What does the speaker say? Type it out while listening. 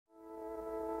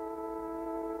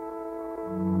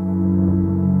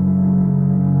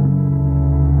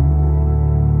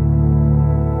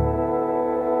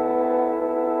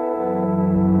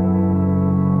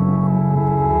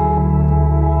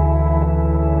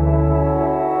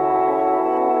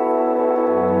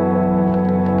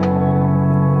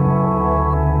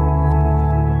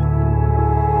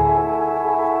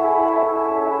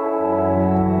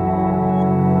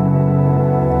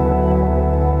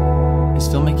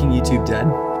filmmaking YouTube dead?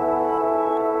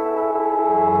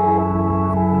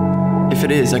 If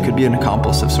it is, I could be an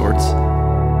accomplice of sorts.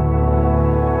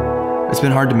 It's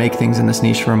been hard to make things in this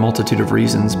niche for a multitude of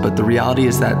reasons, but the reality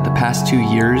is that the past 2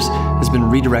 years has been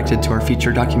redirected to our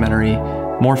feature documentary,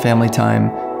 more family time,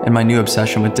 and my new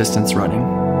obsession with distance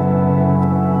running.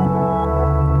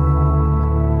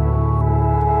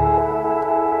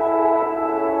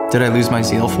 Did I lose my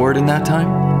zeal for it in that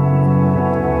time?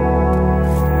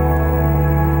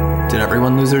 Did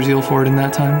everyone lose their zeal for it in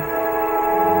that time?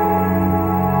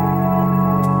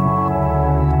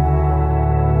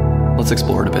 Let's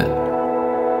explore it a bit.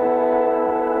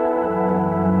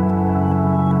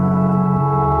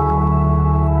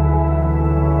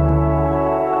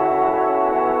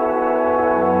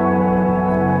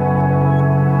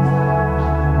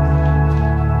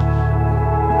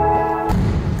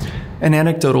 An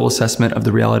anecdotal assessment of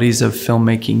the realities of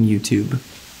filmmaking YouTube.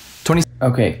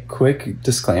 Okay, quick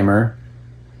disclaimer.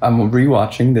 I'm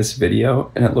rewatching this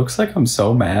video and it looks like I'm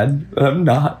so mad, but I'm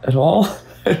not at all.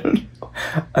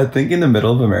 I think in the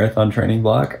middle of a marathon training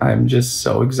block, I'm just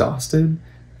so exhausted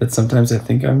that sometimes I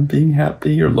think I'm being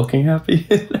happy or looking happy.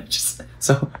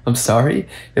 So I'm sorry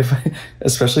if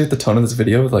especially at the tone of this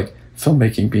video with like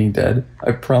filmmaking being dead.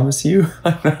 I promise you,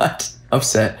 I'm not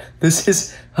upset. This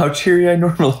is how cheery I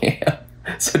normally am.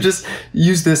 So just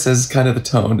use this as kind of the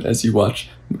tone as you watch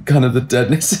kind of the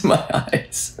deadness in my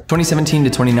eyes. 2017 to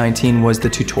 2019 was the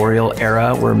tutorial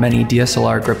era where many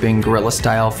DSLR gripping guerrilla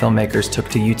style filmmakers took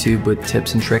to YouTube with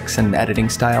tips and tricks and editing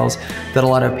styles that a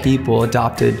lot of people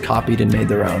adopted, copied, and made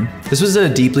their own. This was a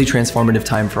deeply transformative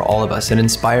time for all of us. It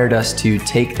inspired us to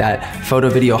take that photo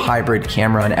video hybrid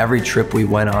camera on every trip we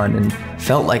went on and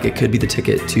felt like it could be the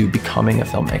ticket to becoming a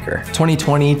filmmaker.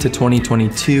 2020 to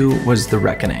 2022 was the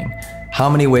reckoning. How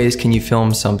many ways can you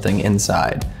film something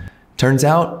inside? Turns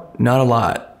out, not a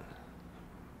lot.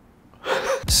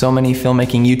 So many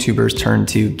filmmaking YouTubers turn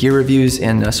to gear reviews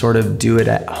and a sort of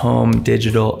do-it-at-home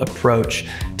digital approach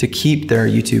to keep their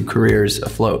YouTube careers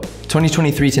afloat.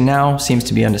 2023 to now seems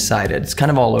to be undecided. It's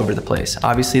kind of all over the place.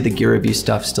 Obviously, the gear review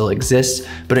stuff still exists,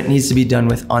 but it needs to be done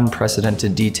with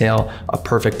unprecedented detail, a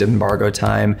perfect embargo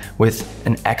time, with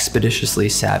an expeditiously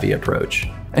savvy approach.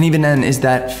 And even then, is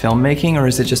that filmmaking, or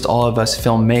is it just all of us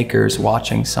filmmakers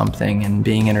watching something and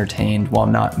being entertained while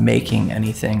not making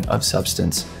anything of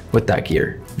substance with that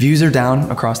gear? Views are down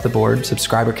across the board,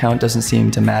 subscriber count doesn't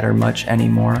seem to matter much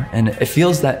anymore, and it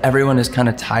feels that everyone is kind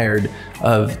of tired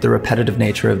of the repetitive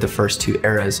nature of the first two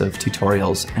eras of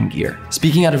tutorials and gear.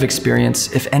 Speaking out of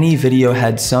experience, if any video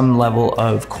had some level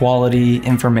of quality,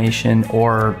 information,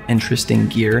 or interesting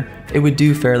gear, it would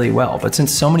do fairly well. But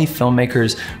since so many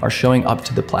filmmakers are showing up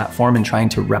to the platform and trying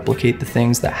to replicate the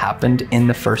things that happened in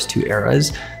the first two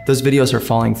eras, those videos are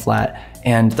falling flat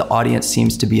and the audience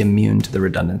seems to be immune to the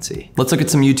redundancy. Let's look at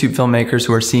some YouTube filmmakers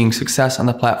who are seeing success on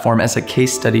the platform as a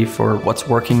case study for what's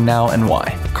working now and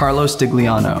why. Carlos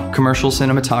Stigliano, commercial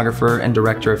cinematographer and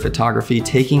director of photography,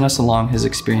 taking us along his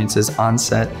experiences on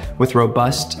set with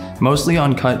robust, mostly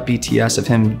uncut BTS of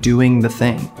him doing the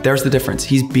thing. There's the difference.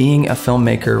 He's being a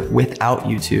filmmaker without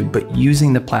YouTube, but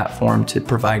using the platform to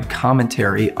provide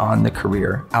commentary on the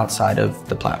career outside of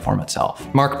the platform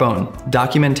itself. Mark Bone,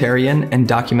 documentarian and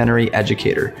documentary educator,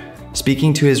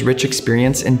 speaking to his rich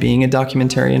experience in being a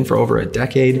documentarian for over a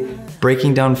decade,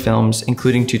 breaking down films,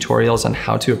 including tutorials on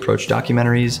how to approach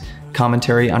documentaries,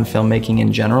 commentary on filmmaking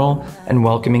in general, and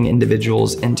welcoming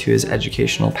individuals into his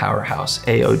educational powerhouse,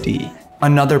 AOD.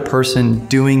 Another person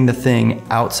doing the thing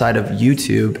outside of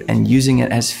YouTube and using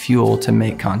it as fuel to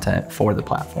make content for the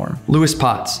platform. Louis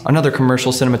Potts, another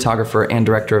commercial cinematographer and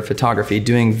director of photography,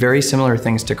 doing very similar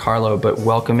things to Carlo, but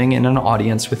welcoming in an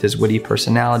audience with his witty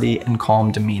personality and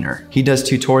calm demeanor. He does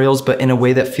tutorials, but in a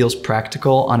way that feels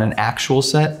practical on an actual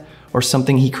set, or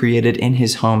something he created in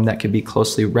his home that could be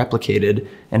closely replicated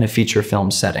in a feature film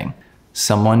setting.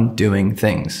 Someone doing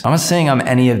things. I'm not saying I'm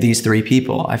any of these three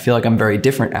people. I feel like I'm very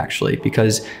different actually,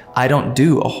 because I don't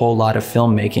do a whole lot of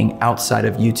filmmaking outside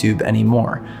of YouTube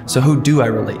anymore. So who do I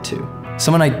relate to?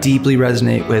 Someone I deeply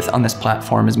resonate with on this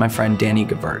platform is my friend Danny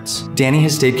Gevirtz. Danny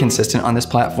has stayed consistent on this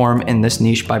platform in this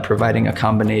niche by providing a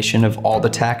combination of all the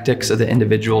tactics of the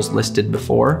individuals listed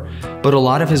before, but a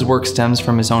lot of his work stems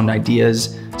from his own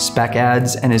ideas, spec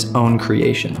ads, and his own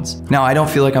creations. Now, I don't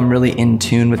feel like I'm really in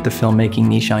tune with the filmmaking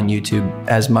niche on YouTube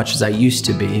as much as I used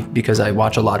to be, because I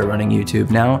watch a lot of running YouTube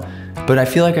now, but I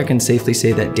feel like I can safely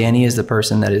say that Danny is the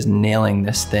person that is nailing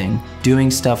this thing,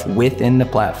 doing stuff within the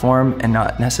platform and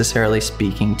not necessarily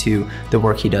speaking to the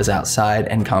work he does outside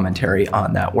and commentary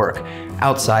on that work.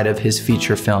 Outside of his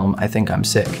feature film, I Think I'm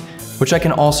Sick, which I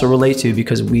can also relate to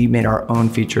because we made our own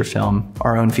feature film,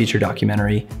 our own feature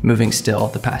documentary, Moving Still,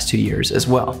 the past 2 years as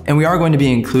well. And we are going to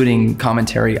be including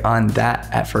commentary on that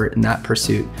effort and that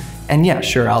pursuit. And yeah,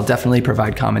 sure, I'll definitely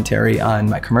provide commentary on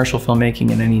my commercial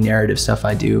filmmaking and any narrative stuff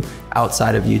I do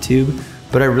outside of YouTube,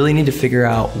 but I really need to figure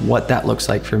out what that looks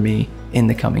like for me in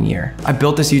the coming year. I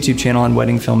built this YouTube channel on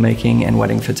wedding filmmaking and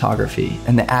wedding photography,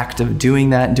 and the act of doing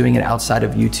that and doing it outside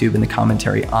of YouTube and the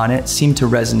commentary on it seemed to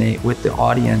resonate with the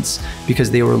audience because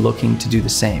they were looking to do the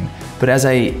same. But as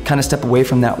I kind of step away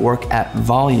from that work at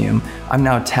volume, I'm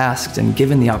now tasked and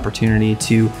given the opportunity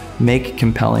to make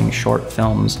compelling short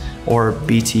films or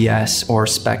BTS or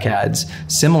spec ads,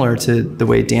 similar to the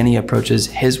way Danny approaches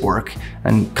his work,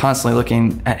 and constantly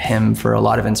looking at him for a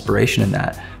lot of inspiration in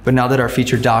that. But now that our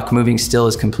feature doc Moving Still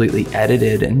is completely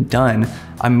edited and done,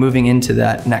 I'm moving into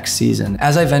that next season.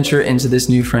 As I venture into this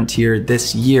new frontier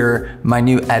this year, my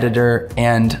new editor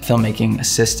and filmmaking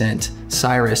assistant,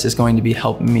 Cyrus, is going to be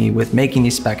helping me with making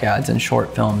these spec ads and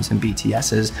short films and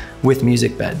BTSs with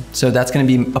MusicBed. So that's gonna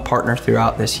be a partner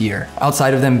throughout this year.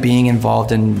 Outside of them being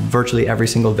involved in virtually every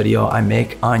single video I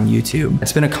make on YouTube,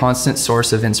 it's been a constant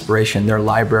source of inspiration. Their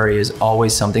library is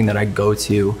always something that I go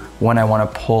to when I wanna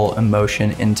pull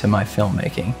emotion into my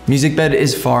filmmaking. MusicBed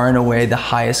is far and away the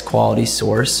highest quality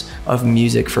source of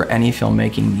music for any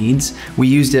filmmaking needs. We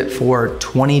used it for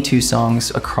 22 songs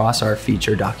across our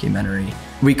feature documentary.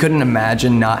 We couldn't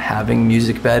imagine not having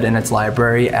MusicBed in its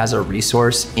library as a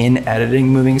resource in editing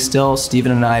Moving Still.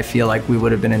 Steven and I feel like we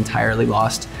would have been entirely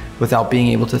lost without being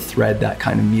able to thread that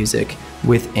kind of music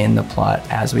within the plot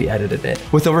as we edited it.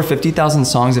 With over 50,000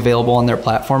 songs available on their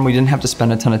platform, we didn't have to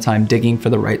spend a ton of time digging for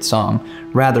the right song.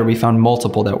 Rather, we found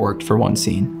multiple that worked for one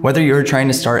scene. Whether you're trying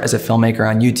to start as a filmmaker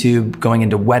on YouTube, going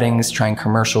into weddings, trying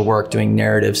commercial work, doing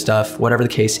narrative stuff, whatever the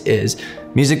case is,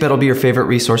 MusicBed will be your favorite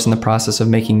resource in the process of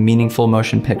making meaningful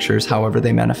motion pictures however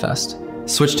they manifest.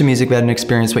 Switch to MusicBed and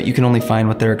experience what you can only find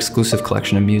with their exclusive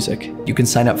collection of music. You can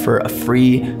sign up for a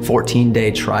free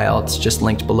 14-day trial. It's just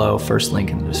linked below, first link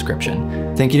in the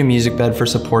description. Thank you to MusicBed for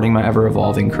supporting my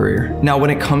ever-evolving career. Now, when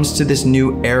it comes to this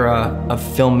new era of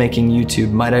filmmaking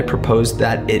YouTube, might I propose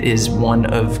that it is one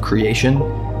of creation?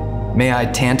 May I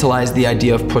tantalize the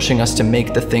idea of pushing us to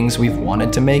make the things we've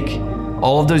wanted to make?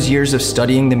 All of those years of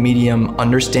studying the medium,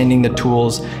 understanding the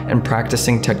tools, and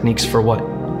practicing techniques for what?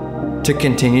 To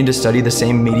continue to study the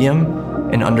same medium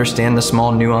and understand the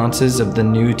small nuances of the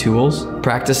new tools,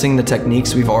 practicing the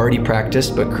techniques we've already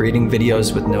practiced but creating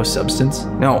videos with no substance?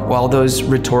 Now, while those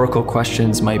rhetorical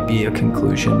questions might be a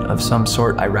conclusion of some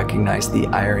sort, I recognize the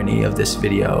irony of this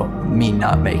video, me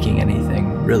not making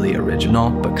anything really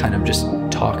original, but kind of just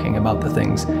talking about the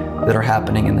things that are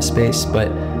happening in the space.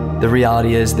 But the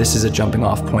reality is this is a jumping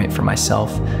off point for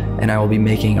myself, and I will be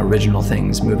making original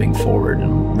things moving forward, and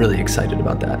I'm really excited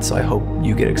about that, so I hope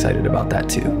you get excited about that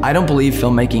too. I don't believe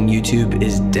filmmaking YouTube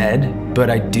is dead,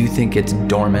 but I do think it's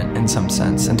dormant in some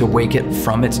sense, and to wake it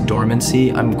from its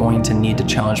dormancy, I'm going to need to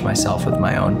challenge myself with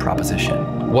my own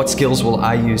proposition. What skills will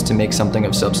I use to make something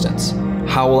of substance?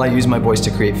 How will I use my voice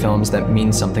to create films that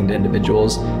mean something to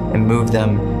individuals and move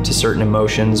them to certain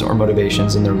emotions or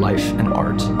motivations in their life and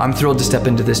art? I'm thrilled to step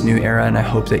into this new era, and I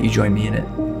hope that you join me in it.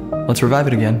 Let's revive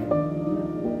it again.